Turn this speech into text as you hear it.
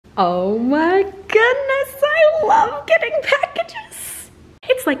Oh my goodness, I love getting packages.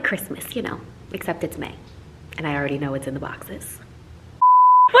 It's like Christmas, you know, except it's May. And I already know what's in the boxes.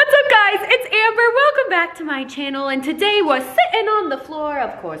 What's up guys, it's Amber, welcome back to my channel, and today we're sitting on the floor,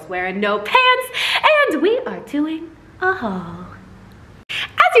 of course wearing no pants, and we are doing a haul.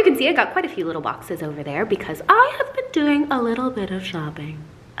 As you can see, I got quite a few little boxes over there because I have been doing a little bit of shopping.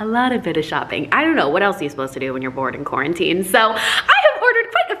 A lot of shopping. I don't know, what else are you supposed to do when you're bored in quarantine? So I have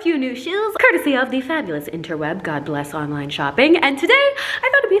ordered quite a few new shoes, courtesy of the fabulous interweb, God bless online shopping, and today I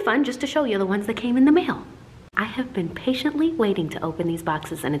thought it'd be fun just to show you the ones that came in the mail. I have been patiently waiting to open these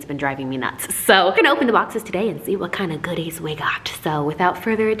boxes and it's been driving me nuts. So we're gonna open the boxes today and see what kind of goodies we got. So without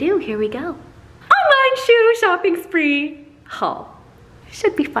further ado, here we go. Online shoe shopping spree haul.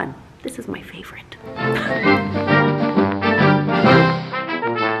 Should be fun. This is my favorite.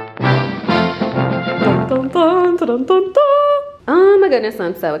 Dun, dun, dun, dun, dun. Oh my goodness,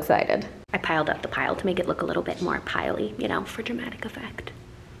 I'm so excited. I piled up the pile to make it look a little bit more piley, you know, for dramatic effect.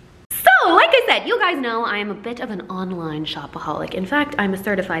 So, like I said, you guys know I am a bit of an online shopaholic. In fact, I'm a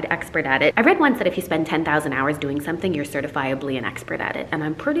certified expert at it. I read once that if you spend 10,000 hours doing something, you're certifiably an expert at it. And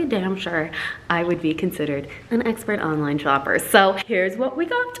I'm pretty damn sure I would be considered an expert online shopper. So here's what we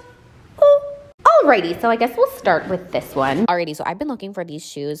got. Oh. Alrighty, so I guess we'll start with this one. Alrighty, so I've been looking for these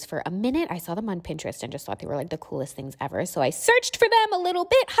shoes for a minute. I saw them on Pinterest and just thought they were like the coolest things ever. So I searched for them a little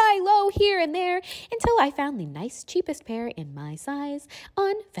bit high, low, here and there until I found the nice cheapest pair in my size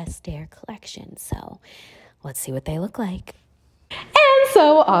on Vestiaire Collection. So let's see what they look like. And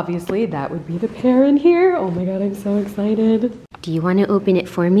so obviously that would be the pair in here. Oh my God, I'm so excited. Do you want to open it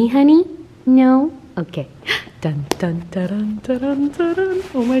for me, honey? No? Okay. Dun, dun, dun, dun, dun, dun, dun.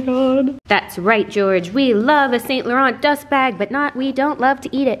 Oh my God. That's right, George. We love a Saint Laurent dust bag, but we don't love to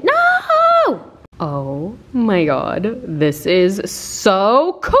eat it. No! Oh my God. This is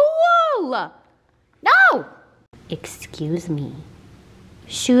so cool. No! Excuse me.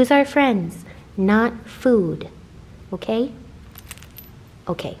 Shoes are friends, not food. Okay?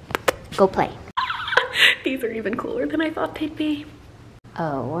 Okay. Go play. These are even cooler than I thought they'd be.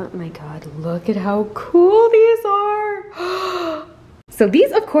 Oh my God, look at how cool these are. So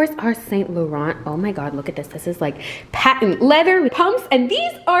these, of course, are Saint Laurent. Oh my God, look at this. This is like patent leather with pumps, and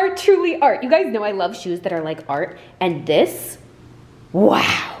these are truly art. You guys know I love shoes that are like art, and this,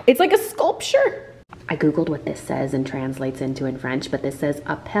 wow, it's like a sculpture. I Googled what this says and translates into in French, but this says,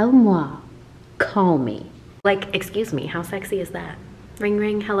 appelle-moi, call me. Like, excuse me, how sexy is that? Ring,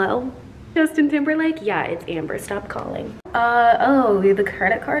 ring, hello? Justin Timberlake? Yeah, it's Amber, stop calling. Oh, the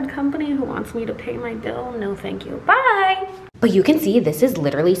credit card company who wants me to pay my bill? No, thank you, bye. But you can see this is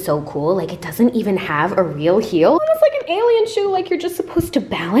literally so cool. Like, it doesn't even have a real heel. It's like an alien shoe, like you're just supposed to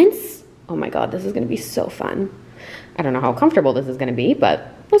balance. Oh my God, this is gonna be so fun. I don't know how comfortable this is gonna be,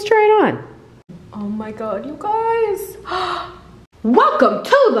 but let's try it on. Oh my God, you guys. Welcome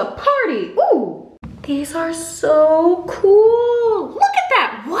to the party. Ooh. These are so cool. Look at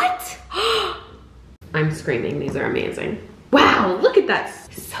that, what? I'm screaming, these are amazing. Wow, look at that,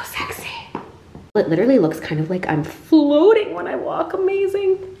 so sexy. It literally looks kind of like I'm floating when I walk,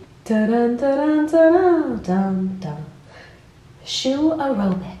 amazing. Dun, dun, dun, dun, dun, dun. Shoe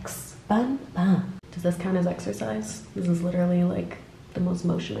aerobics, bum, bum. Does this count as exercise? This is literally like the most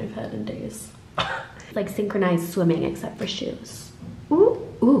motion I've had in days. It's like synchronized swimming except for shoes. Ooh,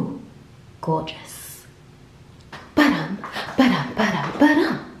 ooh, gorgeous. Ba-dum, ba-dum, ba-dum,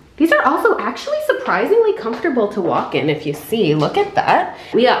 ba-dum. These are also actually surprisingly comfortable to walk in if you see. Look at that.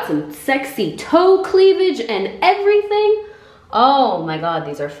 We got some sexy toe cleavage and everything. Oh my God,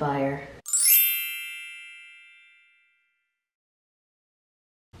 these are fire.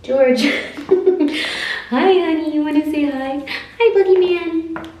 George. Hi, honey, you wanna say hi? Hi,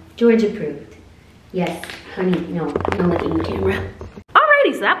 Boogeyman. George approved. Yes, honey, no looking in the camera.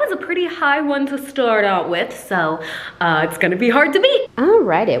 Alrighty, so that was a pretty high one to start out with, so it's gonna be hard to beat.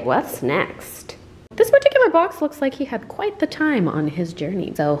 Alrighty, what's next? This particular box looks like he had quite the time on his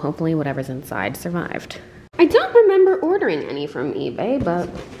journey, so hopefully whatever's inside survived. I don't remember ordering any from eBay, but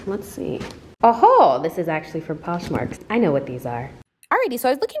let's see. Oh, this is actually from Poshmark. I know what these are. Alrighty, so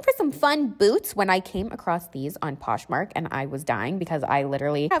I was looking for some fun boots when I came across these on Poshmark, and I was dying because I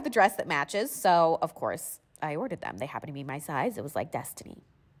literally have the dress that matches, so of course I ordered them. They happen to be my size. It was like destiny.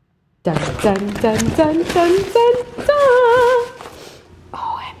 Dun, dun, dun, dun, dun, dun, dun.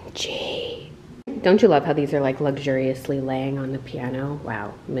 OMG. Don't you love how these are like luxuriously laying on the piano?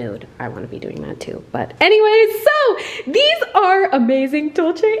 Wow, mood. I want to be doing that too. But anyways, so these are amazing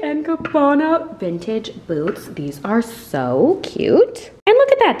Dolce & Gabbana vintage boots. These are so cute. And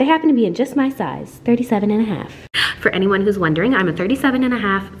look at that, they happen to be in just my size, 37 and a half. For anyone who's wondering, I'm a 37 and a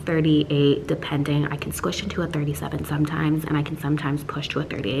half, 38, depending. I can squish into a 37 sometimes, and I can sometimes push to a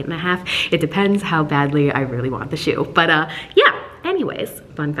 38 and a half. It depends how badly I really want the shoe. But yeah, anyways,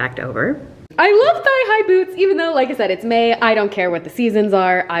 fun fact over. I love thigh-high boots, even though, like I said, it's May. I don't care what the seasons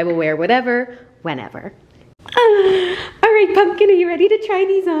are. I will wear whatever, whenever. All right, Pumpkin, are you ready to try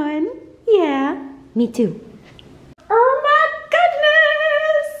these on? Yeah, me too. Oh my goodness!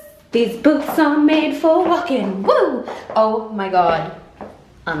 These boots are made for walking, woo! Oh my God,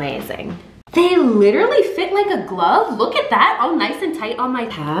 amazing. They literally fit like a glove. Look at that, all nice and tight on my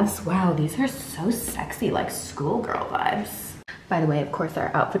calves. Wow, these are so sexy, like schoolgirl vibes. By the way, of course,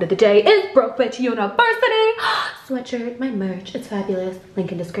 our outfit of the day is Broke Bitch University. Sweatshirt, my merch, it's fabulous.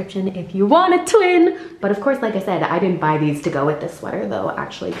 Link in description if you want a twin. But of course, like I said, I didn't buy these to go with this sweater, though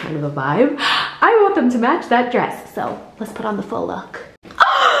actually kind of a vibe. I want them to match that dress, so let's put on the full look.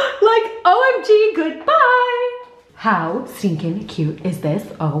 Like, OMG, goodbye. How stinking cute is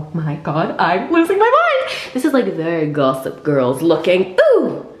this? Oh my God, I'm losing my mind. This is like very Gossip Girls looking.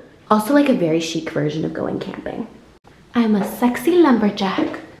 Ooh. Also like a very chic version of going camping. I'm a sexy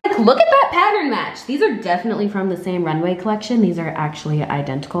lumberjack. Like, look at that pattern match. These are definitely from the same runway collection. These are actually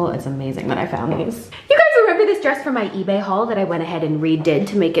identical. It's amazing that I found these. You guys remember this dress from my eBay haul that I went ahead and redid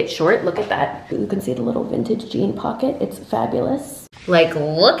to make it short? Look at that. You can see the little vintage jean pocket. It's fabulous. Like,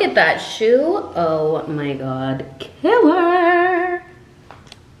 look at that shoe. Oh my God, killer.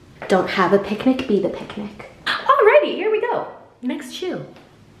 Don't have a picnic, be the picnic. Alrighty, here we go. Next shoe.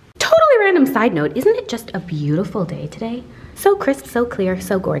 Totally random side note, isn't it just a beautiful day today? So crisp, so clear,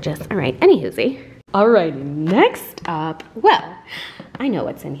 so gorgeous. All right, anywhoosie. Alrighty, next up, well, I know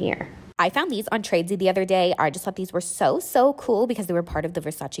what's in here. I found these on Tradesy the other day. I just thought these were so cool because they were part of the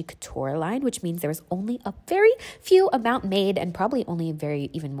Versace couture line, which means there was only a very few amount made and probably only a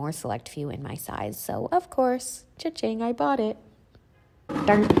very even more select few in my size. So of course, cha-ching, I bought it.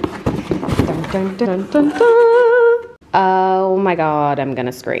 Dun, dun, dun, dun, dun, dun. Oh my God, I'm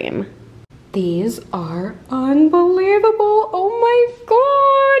gonna scream. These are unbelievable. Oh my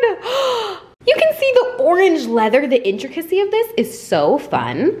God. You can see the orange leather. The intricacy of this is so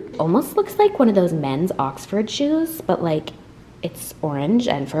fun. Almost looks like one of those men's Oxford shoes, but like it's orange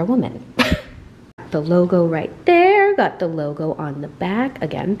and for a woman. The logo right there, got the logo on the back.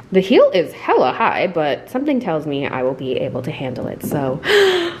 Again, the heel is hella high, but something tells me I will be able to handle it. So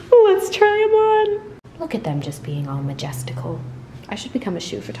let's try them on. Look at them just being all majestical. I should become a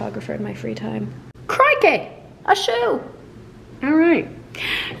shoe photographer in my free time. Crikey, a shoe. All right,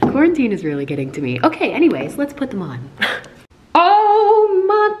 quarantine is really getting to me. Okay, anyways, let's put them on. Oh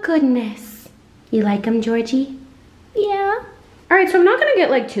my goodness. You like them, Georgie? Yeah. All right, so I'm not gonna get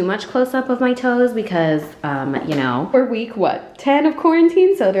like too much close up of my toes because, you know, we're week, what, 10 of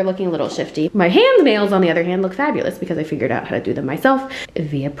quarantine, so they're looking a little shifty. My hand nails, on the other hand, look fabulous because I figured out how to do them myself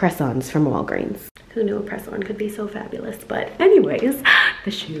via press-ons from Walgreens. Who knew a press-on could be so fabulous? But anyways,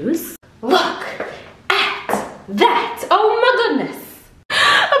 the shoes. Look at that, oh my goodness.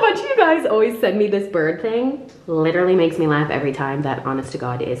 A bunch of you guys always send me this bird thing. Literally makes me laugh every time. That, honest to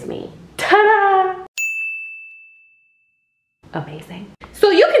God, is me. Ta-da! Amazing. So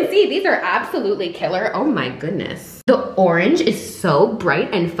you can see these are absolutely killer. Oh my goodness. The orange is so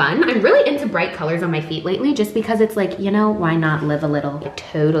bright and fun. I'm really into bright colors on my feet lately just because it's like, you know, why not live a little? I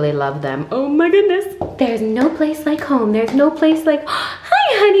totally love them. Oh my goodness. There's no place like home. There's no place like,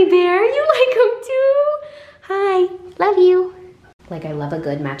 hi honey bear, you like them too? Hi, love you. Like I love a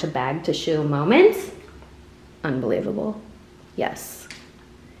good match a bag to shoe moment. Unbelievable. Yes.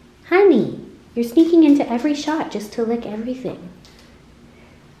 Honey. You're sneaking into every shot just to lick everything.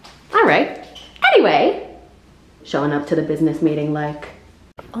 All right. Anyway, showing up to the business meeting like,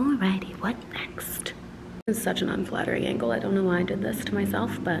 alrighty, what next? It's such an unflattering angle. I don't know why I did this to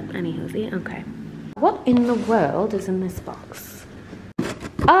myself, but anywhoosie, okay. What in the world is in this box?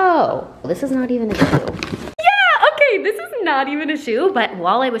 Oh, this is not even a shoe. Yeah, okay, this is not even a shoe, but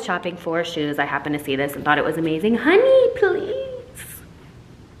while I was shopping for shoes, I happened to see this and thought it was amazing. Honey, please.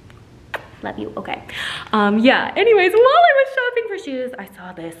 Love you, okay. Yeah, anyways, while I was shopping for shoes, I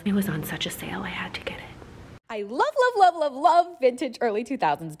saw this. It was on such a sale, I had to get it. I love vintage early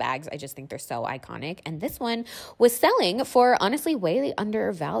 2000s bags. I just think they're so iconic. And this one was selling for honestly way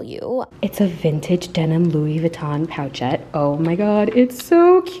under value. It's a vintage denim Louis Vuitton pouchette. Oh my God, it's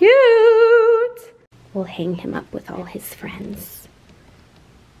so cute. We'll hang him up with all his friends.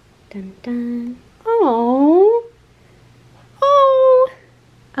 Dun dun. Oh. Oh.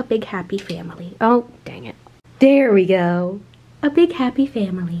 A big happy family. Oh, dang it. There we go. A big happy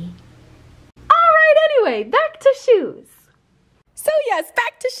family. All right, anyway, back to shoes. So yes,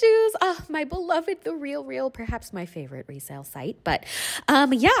 back to shoes. Oh, my beloved The RealReal, perhaps my favorite resale site. But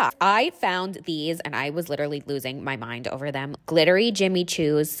yeah, I found these and I was literally losing my mind over them. Glittery Jimmy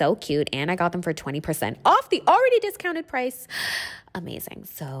Choos, so cute. And I got them for 20% off the already discounted price. Amazing.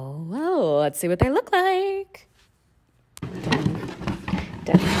 So, let's see what they look like. Dun,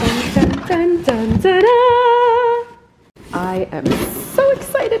 dun, dun, dun, dun, dun, dun. I am so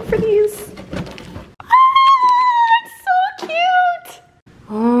excited for these.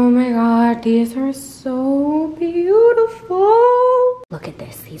 Oh my god, these are so beautiful. Look at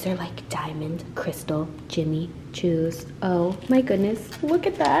this. These are like diamond crystal Jimmy Choos. Oh my goodness, look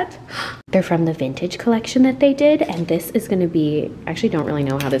at that. They're from the vintage collection that they did, and this is gonna be, actually don't really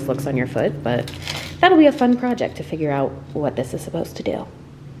know how this looks on your foot, but that'll be a fun project to figure out what this is supposed to do.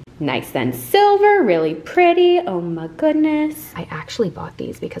 Nice and silver, really pretty. Oh my goodness. I actually bought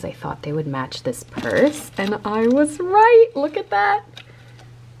these because I thought they would match this purse, and I was right. Look at that.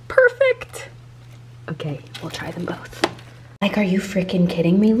 Perfect. Okay, we'll try them both. Like, are you freaking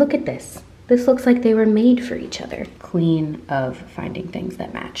kidding me? Look at this. This looks like they were made for each other. Queen of finding things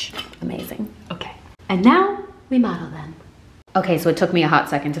that match. Amazing. Okay, and now we model them. Okay, so it took me a hot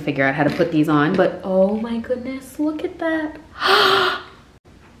second to figure out how to put these on, but oh my goodness, look at that.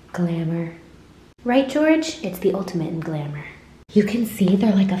 Glamour. Right, George? It's the ultimate in glamour. You can see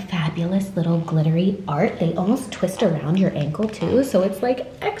they're like a fabulous little glittery art. They almost twist around your ankle too, so it's like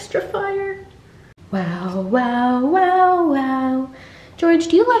extra fire. Wow, wow, wow, wow. George,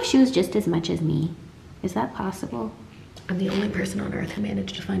 do you love shoes just as much as me? Is that possible? I'm the only person on earth who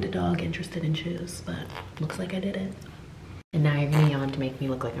managed to find a dog interested in shoes, but looks like I did it. And now you're gonna yawn to make me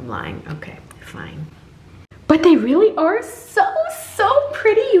look like I'm lying. Okay, fine. But they really are so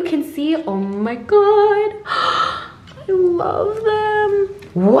pretty. You can see, oh my God. I love them.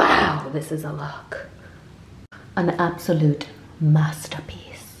 Wow, this is a look. An absolute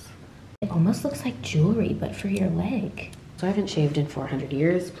masterpiece. It almost looks like jewelry, but for your leg. So I haven't shaved in 400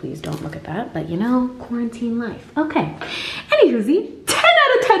 years. Please don't look at that. But you know, quarantine life. Okay. Anywhoosie, 10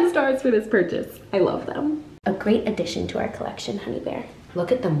 out of 10 stars for this purchase. I love them. A great addition to our collection, Honey Bear.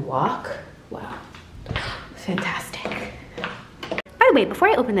 Look at them walk. Wow. Fantastic. By the way, before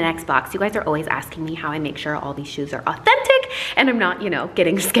I open the next box, you guys are always asking me how I make sure all these shoes are authentic and I'm not, you know,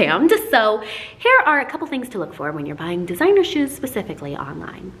 getting scammed. So here are a couple things to look for when you're buying designer shoes specifically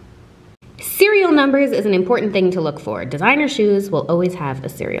online. Serial numbers is an important thing to look for. Designer shoes will always have a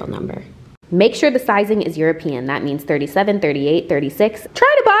serial number. Make sure the sizing is European. That means 37, 38, 36.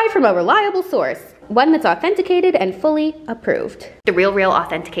 Try to buy from a reliable source. One that's authenticated and fully approved. The RealReal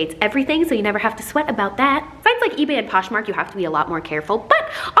authenticates everything, so you never have to sweat about that. Sites like eBay and Poshmark, you have to be a lot more careful, but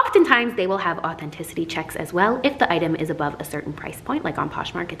oftentimes they will have authenticity checks as well. If the item is above a certain price point, like on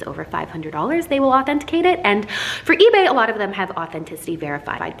Poshmark, it's over $500, they will authenticate it. And for eBay, a lot of them have authenticity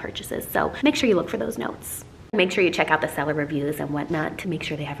verified purchases, so make sure you look for those notes. Make sure you check out the seller reviews and whatnot to make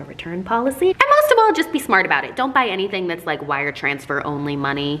sure they have a return policy. And most of all, just be smart about it. Don't buy anything that's like wire transfer only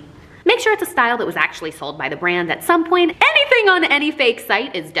money. Make sure it's a style that was actually sold by the brand at some point. Anything on any fake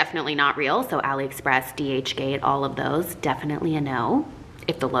site is definitely not real. So AliExpress, DHgate, all of those, definitely a no.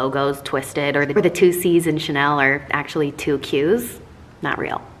 If the logo's twisted or the two C's in Chanel are actually two Q's, not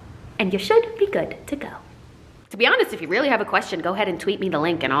real. And you should be good to go. To be honest, if you really have a question, go ahead and tweet me the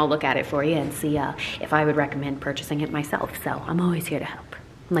link and I'll look at it for you and see if I would recommend purchasing it myself. So I'm always here to help.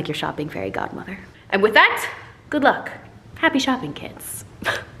 I'm like your shopping fairy godmother. And with that, good luck. Happy shopping, kids.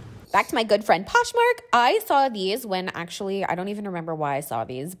 Back to my good friend Poshmark. I saw these when actually, I don't even remember why I saw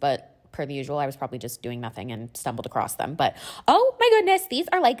these, but per the usual, I was probably just doing nothing and stumbled across them. But oh my goodness, these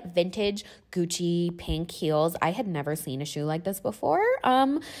are like vintage Gucci pink heels. I had never seen a shoe like this before.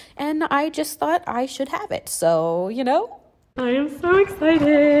 And I just thought I should have it. So, you know, I am so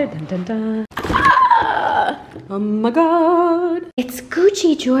excited. Dun, dun, dun. Ah! Oh my God. It's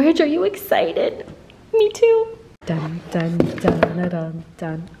Gucci, George. Are you excited? Me too. Dun, dun, dun, dun,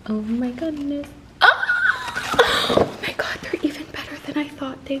 dun. Oh my goodness. Oh my God, they're even better than I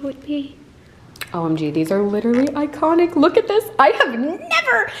thought they would be. OMG, these are literally iconic. Look at this. I have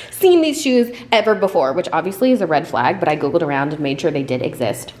never seen these shoes ever before, which obviously is a red flag, but I Googled around and made sure they did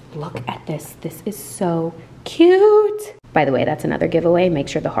exist. Look at this. This is so cute. By the way, that's another giveaway. Make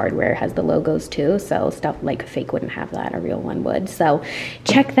sure the hardware has the logos too. So stuff like a fake wouldn't have that, a real one would. So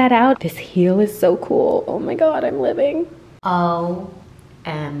check that out. This heel is so cool. Oh my God, I'm living. OMG.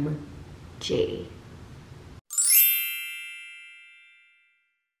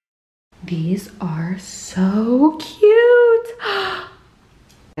 These are so cute. I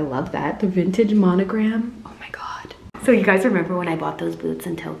love that, the vintage monogram. Oh my God. So you guys remember when I bought those boots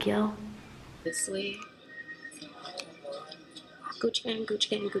in Tokyo? Honestly, Gucci gang, Gucci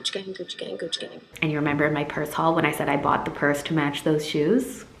gang, Gucci gang, Gucci gang, Gucci gang. And you remember in my purse haul when I said I bought the purse to match those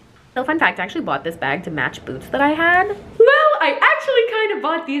shoes? So fun fact, I actually bought this bag to match boots that I had. Well, I actually kind of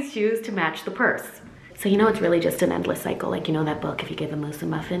bought these shoes to match the purse. So you know it's really just an endless cycle. Like, you know that book, If You Give a Moose a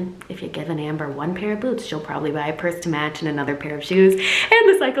Muffin? If you give an Amber one pair of boots, she'll probably buy a purse to match and another pair of shoes. And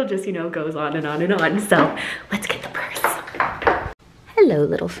the cycle just, you know, goes on and on and on. So let's get the purse. Hello,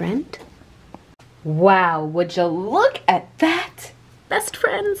 little friend. Wow, would you look at that? Best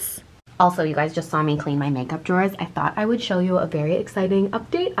friends. Also, you guys just saw me clean my makeup drawers. I thought I would show you a very exciting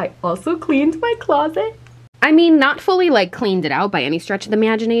update. I also cleaned my closet. I mean, not fully like cleaned it out by any stretch of the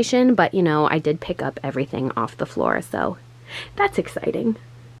imagination, but you know, I did pick up everything off the floor, so that's exciting.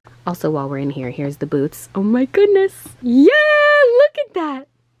 Also, while we're in here, here's the boots. Oh my goodness. Yeah, look at that.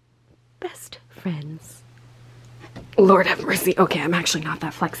 Best friends. Lord have mercy. Okay, I'm actually not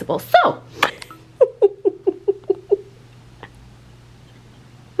that flexible. So,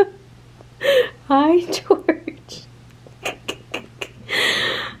 hi, George.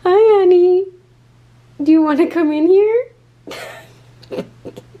 Hi, honey. Do you want to come in here?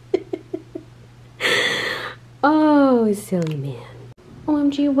 Oh, silly man.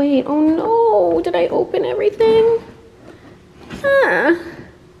 OMG, wait. Oh no, did I open everything?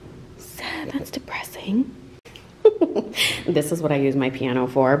 Sad, that's depressing. This is what I use my piano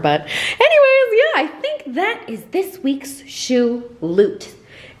for, but anyways, yeah, I think that is this week's shoe loot.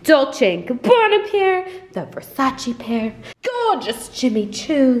 Dolce & Gabbana pair, the Versace pair, gorgeous Jimmy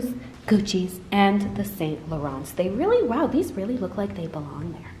Choos, Gucci's, and the Saint Laurents. They really, wow, these really look like they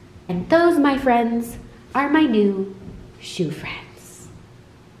belong there. And those, my friends, are my new shoe friends.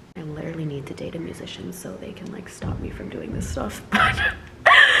 I literally need to date a musician so they can like stop me from doing this stuff. But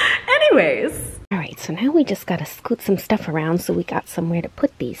anyways. All right, so now we just gotta scoot some stuff around so we got somewhere to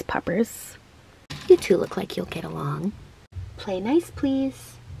put these puppers. You two look like you'll get along. Play nice,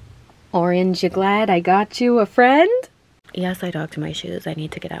 please. Orange, you glad I got you a friend? Yes, I docked my shoes. I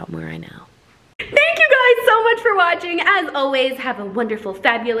need to get out more right now. Thank you guys so much for watching. As always, have a wonderful,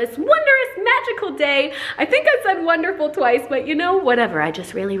 fabulous, wondrous, magical day. I think I said wonderful twice, but you know, whatever. I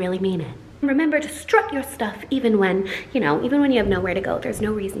just really, really mean it. Remember to strut your stuff even when, you know, even when you have nowhere to go. There's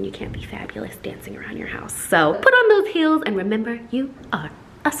no reason you can't be fabulous dancing around your house. So put on those heels and remember you are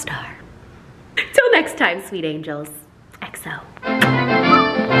a star. Till next time, sweet angels. XO.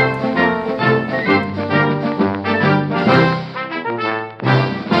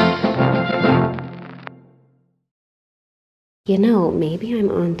 You know, maybe I'm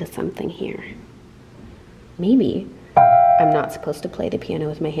onto something here. Maybe I'm not supposed to play the piano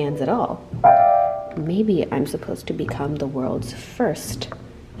with my hands at all. Maybe I'm supposed to become the world's first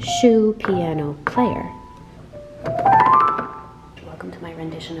shoe piano player. Welcome to my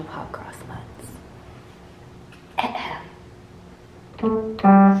rendition of Hot Cross Buns.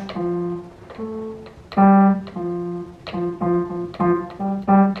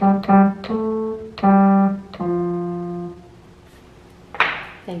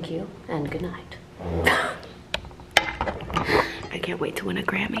 Thank you, and good night. I can't wait to win a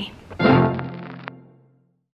Grammy.